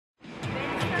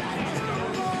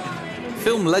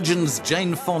Film legends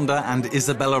Jane Fonda and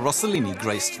Isabella Rossellini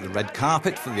graced the red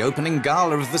carpet for the opening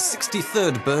gala of the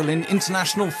 63rd Berlin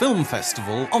International Film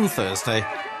Festival on Thursday.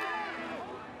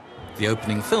 The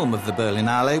opening film of the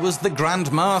Berlinale was The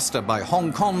Grandmaster by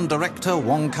Hong Kong director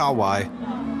Wong Kar Wai,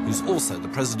 who's also the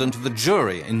president of the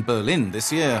jury in Berlin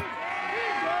this year.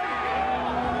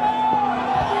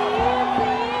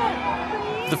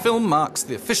 The film marks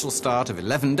the official start of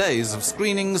 11 days of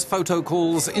screenings, photo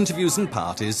calls, interviews and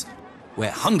parties, where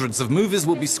hundreds of movies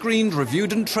will be screened,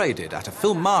 reviewed and traded at a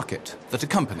film market that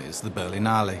accompanies the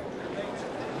Berlinale.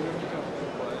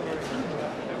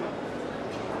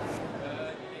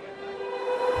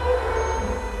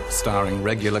 Starring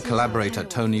regular collaborator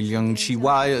Tony Leung Chiu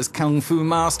Wai as Kung Fu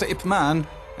master Ip Man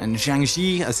and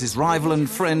Zhang as his rival and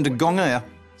friend Gong Er,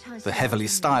 the heavily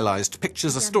stylized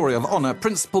pictures a story of honor,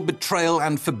 principle, betrayal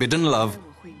and forbidden love,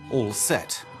 all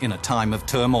set in a time of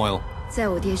turmoil.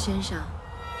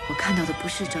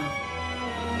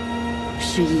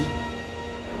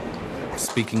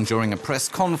 Speaking during a press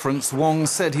conference, Wong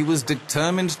said he was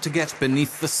determined to get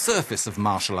beneath the surface of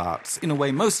martial arts in a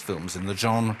way most films in the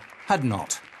genre had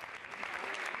not.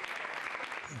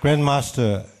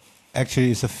 Grandmaster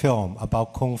actually is a film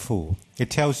about Kung Fu. It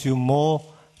tells you more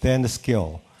than the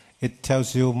skill. It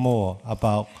tells you more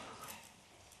about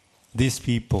these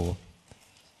people,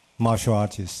 martial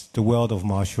artists, the world of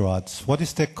martial arts. What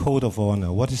is their code of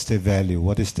honor? What is their value?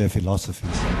 What is their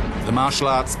philosophies? The martial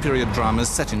arts period drama is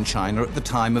set in China at the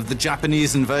time of the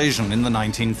Japanese invasion in the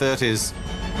 1930s.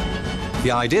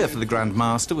 The idea for The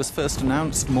Grandmaster was first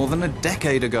announced more than a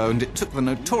decade ago, and it took the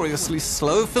notoriously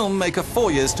slow filmmaker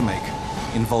 4 years to make,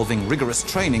 involving rigorous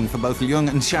training for both Leung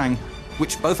and Zhang,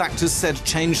 which both actors said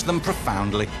changed them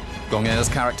profoundly. Gong Er's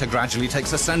character gradually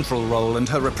takes a central role, and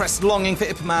her repressed longing for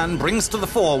Ip Man brings to the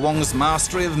fore Wong's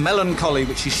mastery of melancholy,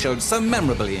 which he showed so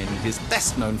memorably in his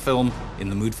best-known film, In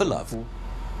the Mood for Love.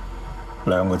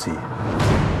 兩個字，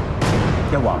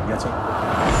一橫一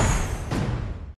直。